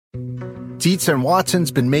Dietz &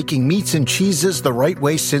 Watson's been making meats and cheeses the right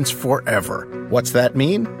way since forever. What's that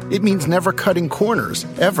mean? It means never cutting corners,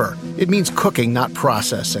 ever. It means cooking, not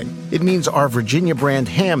processing. It means our Virginia brand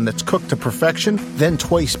ham that's cooked to perfection, then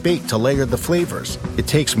twice baked to layer the flavors. It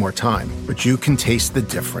takes more time, but you can taste the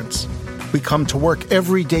difference. We come to work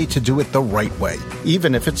every day to do it the right way,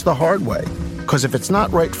 even if it's the hard way. Because if it's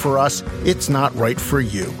not right for us, it's not right for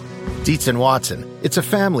you. Dietz & Watson, it's a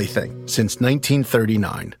family thing since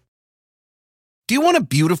 1939. Do you want a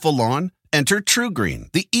beautiful lawn? Enter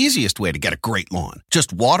TruGreen, the easiest way to get a great lawn.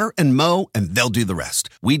 Just water and mow, and they'll do the rest.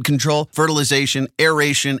 Weed control, fertilization,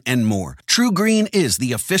 aeration, and more. TruGreen is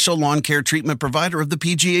the official lawn care treatment provider of the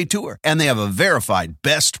PGA Tour, and they have a verified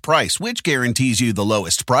best price, which guarantees you the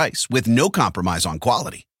lowest price with no compromise on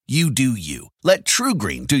quality. You do you. Let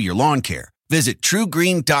TruGreen do your lawn care. Visit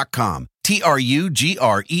TruGreen.com,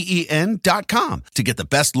 TruGreen.com, to get the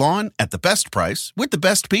best lawn at the best price with the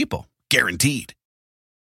best people. Guaranteed.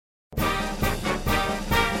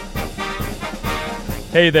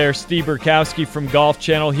 Hey there, Steve Burkowski from Golf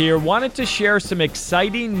Channel here. Wanted to share some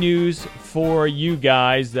exciting news for you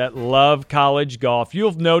guys that love college golf.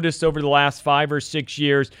 You'll have noticed over the last 5 or 6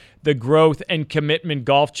 years the growth and commitment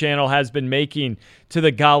Golf Channel has been making to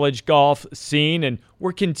the college golf scene, and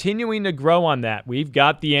we're continuing to grow on that. We've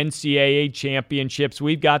got the NCAA championships.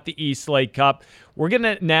 We've got the Eastlake Cup. We're going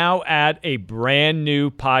to now add a brand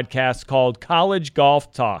new podcast called College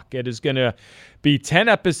Golf Talk. It is going to be 10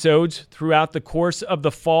 episodes throughout the course of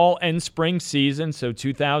the fall and spring season, so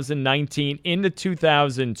 2019 into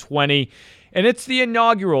 2020. And it's the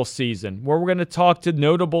inaugural season where we're going to talk to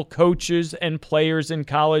notable coaches and players in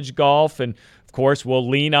college golf. And of course, we'll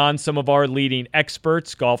lean on some of our leading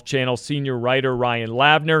experts, Golf Channel senior writer Ryan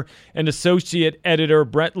Lavner and associate editor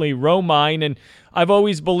Brentley Romine. And I've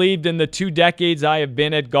always believed in the 2 decades I have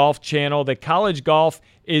been at Golf Channel that college golf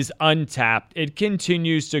is untapped. It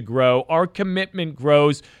continues to grow. Our commitment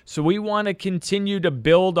grows, so we want to continue to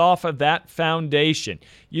build off of that foundation.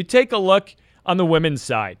 You take a look on the women's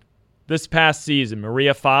side. This past season,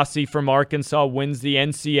 Maria Fassi from Arkansas wins the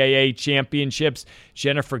NCAA championships.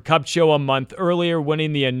 Jennifer Kupcho a month earlier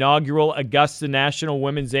winning the inaugural Augusta National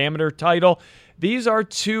Women's Amateur title. These are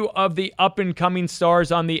 2 of the up-and-coming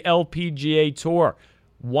stars on the LPGA Tour.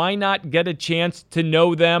 Why not get a chance to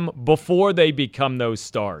know them before they become those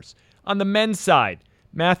stars? On the men's side,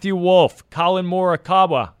 Matthew Wolff, Colin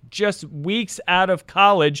Morikawa, just weeks out of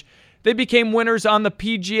college, they became winners on the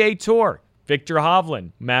PGA Tour. Viktor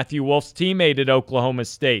Hovland, Matthew Wolff's teammate at Oklahoma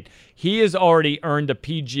State. He has already earned a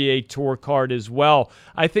PGA Tour card as well.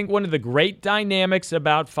 I think one of the great dynamics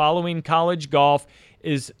about following college golf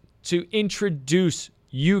is to introduce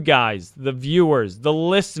you guys, the viewers, the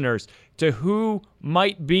listeners, to who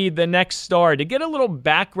might be the next star, to get a little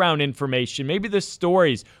background information, maybe the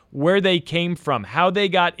stories, where they came from, how they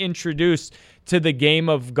got introduced to the game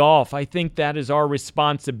of golf. I think that is our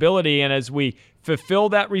responsibility, and as we fulfill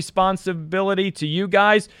that responsibility to you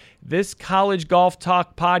guys, this College Golf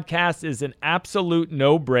Talk podcast is an absolute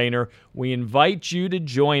no-brainer. We invite you to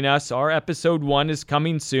join us. Our episode 1 is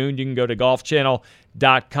coming soon. You can go to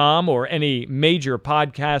golfchannel.com or any major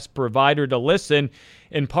podcast provider to listen.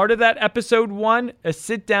 And part of that episode 1, a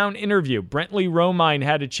sit-down interview. Brentley Romine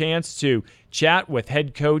had a chance to chat with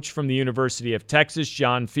head coach from the University of Texas,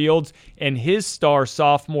 John Fields, and his star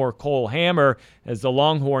sophomore, Cole Hammer, as the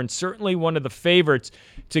Longhorns certainly one of the favorites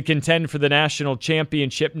to contend for the national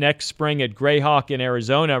championship next spring at Grayhawk in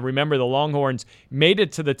Arizona. Remember, the Longhorns made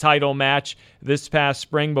it to the title match this past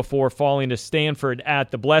spring before falling to Stanford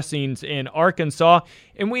at the Blessings in Arkansas.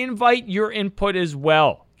 And we invite your input as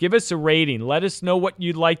well. Give us a rating. Let us know what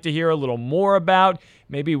you'd like to hear a little more about,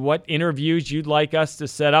 maybe what interviews you'd like us to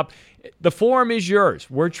set up. The forum is yours.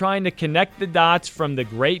 We're trying to connect the dots from the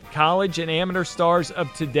great college and amateur stars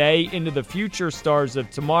of today into the future stars of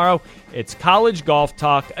tomorrow. It's College Golf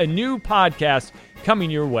Talk, a new podcast coming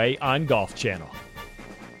your way on Golf Channel.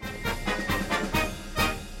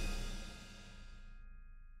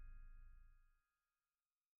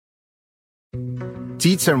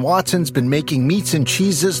 Dietz & Watson's been making meats and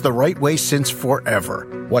cheeses the right way since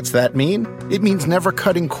forever. What's that mean? It means never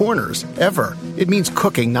cutting corners, ever. It means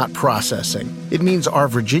cooking, not processing. It means our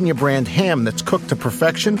Virginia brand ham that's cooked to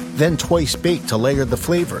perfection, then twice baked to layer the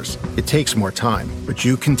flavors. It takes more time, but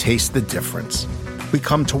you can taste the difference. We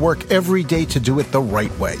come to work every day to do it the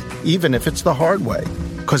right way, even if it's the hard way.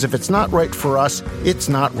 Because if it's not right for us, it's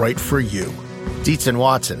not right for you. Dietz &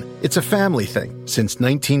 Watson, it's a family thing since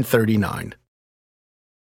 1939.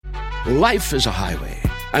 Life is a highway,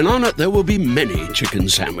 and on it there will be many chicken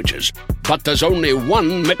sandwiches. But there's only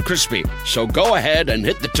one McCrispy. So go ahead and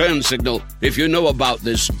hit the turn signal if you know about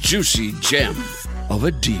this juicy gem of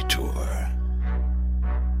a detour.